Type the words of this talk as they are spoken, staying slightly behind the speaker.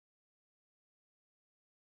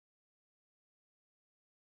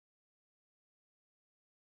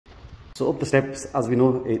So up the steps, as we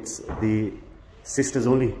know, it's the sisters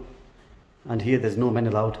only, and here there's no men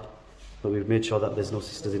allowed, but we've made sure that there's no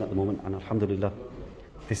sisters in at the moment, and alhamdulillah,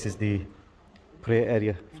 this is the prayer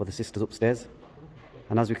area for the sisters upstairs.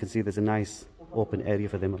 And as we can see, there's a nice open area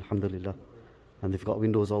for them, alhamdulillah, and they've got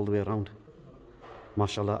windows all the way around,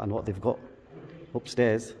 mashallah. And what they've got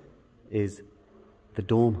upstairs is the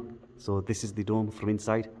dome. So this is the dome from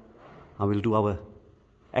inside, and we'll do our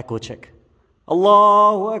echo check.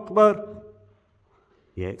 Allahu Akbar.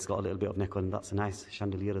 Yeah, it's got a little bit of echo, and that's a nice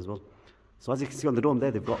chandelier as well. So as you can see on the dome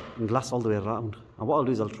there, they've got glass all the way around, and what I'll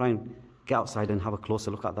do is I'll try and get outside and have a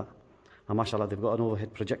closer look at that. And mashallah, they've got an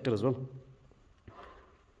overhead projector as well.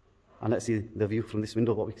 And let's see the view from this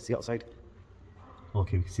window, what we can see outside.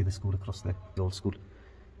 Okay, we can see the school across there, the old school.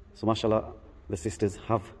 So mashallah, the sisters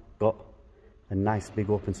have got a nice big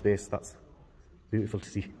open space. That's beautiful to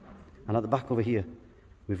see. And at the back over here,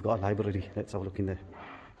 we've got a library. Let's have a look in there.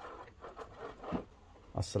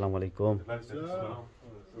 Assalamu alaikum.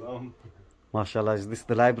 Mashallah, is this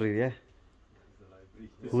the library, yeah?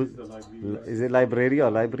 This is the library. Is it library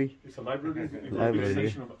or library? It's a library. It's Library, a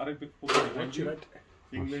combination of Arabic,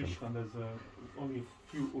 English, and there's only a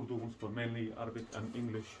few Urdu ones, but mainly Arabic and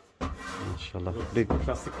English. Mashallah, big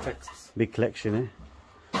Classic texts. big collection, eh?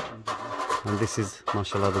 And this is,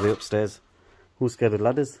 mashallah, the way upstairs. Who's scared of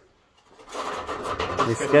ladders?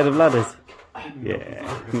 You scared of ladders?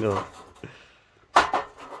 Yeah, no.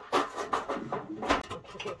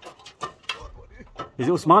 Is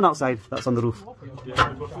it Usman outside? That's on the roof.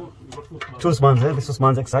 Yeah, Two Usmans, eh? This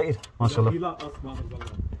Usman's excited, mashallah.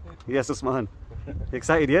 Yes, Usman. You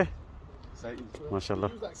excited, yeah? Excited.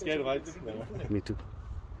 Mashallah. Scared of heights? Me too.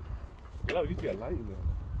 Well, you need to be a light in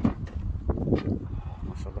there.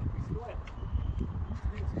 Mashallah.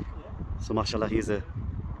 So mashallah, here's an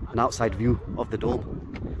outside view of the dome.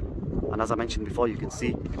 And as I mentioned before, you can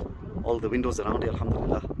see all the windows around it,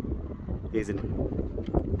 alhamdulillah. Amazing.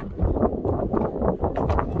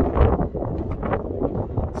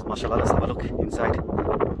 So mashallah, let's have a look inside.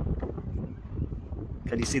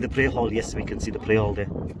 Can you see the prayer hall? Yes, we can see the prayer hall there.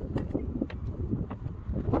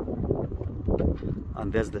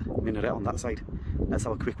 And there's the minaret on that side. Let's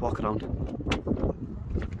have a quick walk around.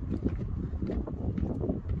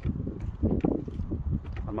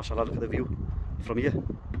 And mashallah, look at the view from here.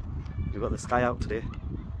 We've got the sky out today.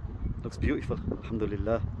 Looks beautiful,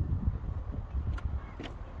 alhamdulillah.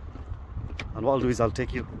 And what I'll do is I'll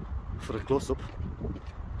take you for a close-up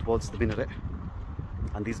towards the minaret.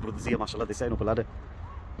 And these brothers here, mashallah, they're setting up a ladder.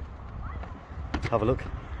 Have a look.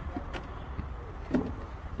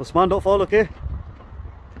 Usman, don't fall, okay?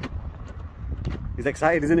 He's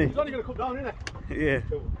excited, isn't he? He's only going to come down, isn't it?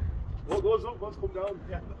 Yeah. What goes up must come down.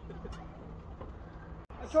 Yeah.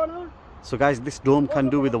 So guys, this dome can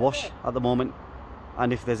do with the wash at the moment.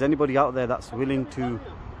 And if there's anybody out there that's willing to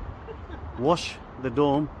wash the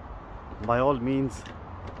dome, by all means,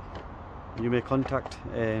 you may contact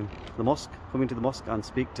the mosque, come into the mosque and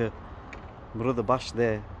speak to Brother Bash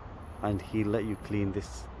there, and he'll let you clean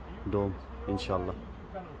this dome, inshallah.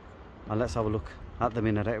 And let's have a look at the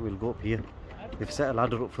minaret. We'll go up here. They've set a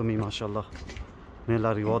ladder up for me, mashallah. May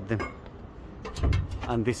Allah reward them.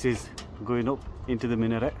 And this is going up into the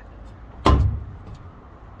minaret.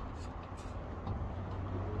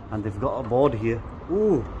 And they've got a board here.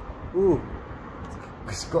 Ooh, ooh.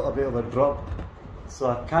 It's got a bit of a drop. So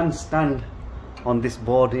I can stand on this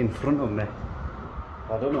board in front of me.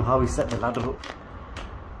 I don't know how he set the ladder up.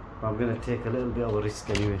 But I'm going to take a little bit of a risk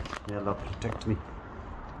anyway. May Allah protect me.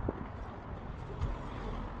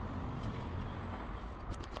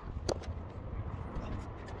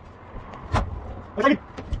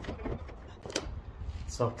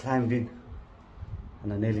 So I climbed in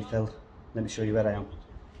and I nearly fell. Let me show you where I am.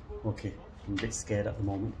 Okay, I'm a bit scared at the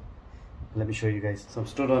moment. Let me show you guys. So I'm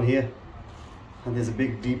stood on here and there's a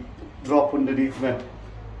big deep drop underneath me.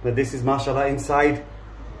 But this is mashallah inside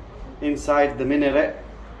the minaret,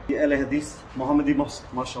 the Al Hadith Muhammadi Mosque,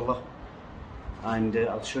 mashallah. And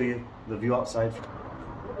I'll show you the view outside.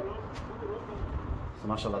 So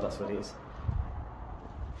mashallah, that's what it is.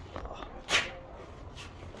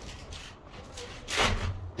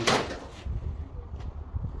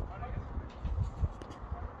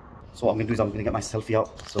 So what I'm going to do is I'm going to get my selfie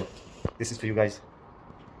out. So this is for you guys.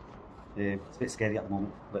 It's a bit scary at the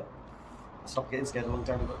moment, but I stopped getting scared a long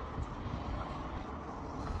time ago.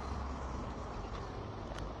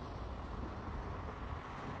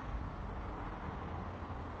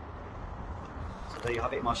 So there you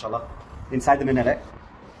have it, mashallah. Inside the minaret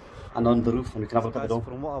and on the roof, and we can have a look at the dome.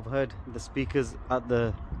 From what I've heard, the speakers at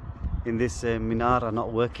in this minar are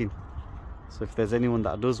not working. So if there's anyone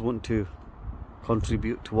that does want to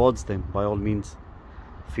contribute towards them, by all means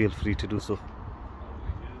feel free to do so.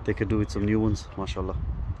 They could do with some new ones, mashallah.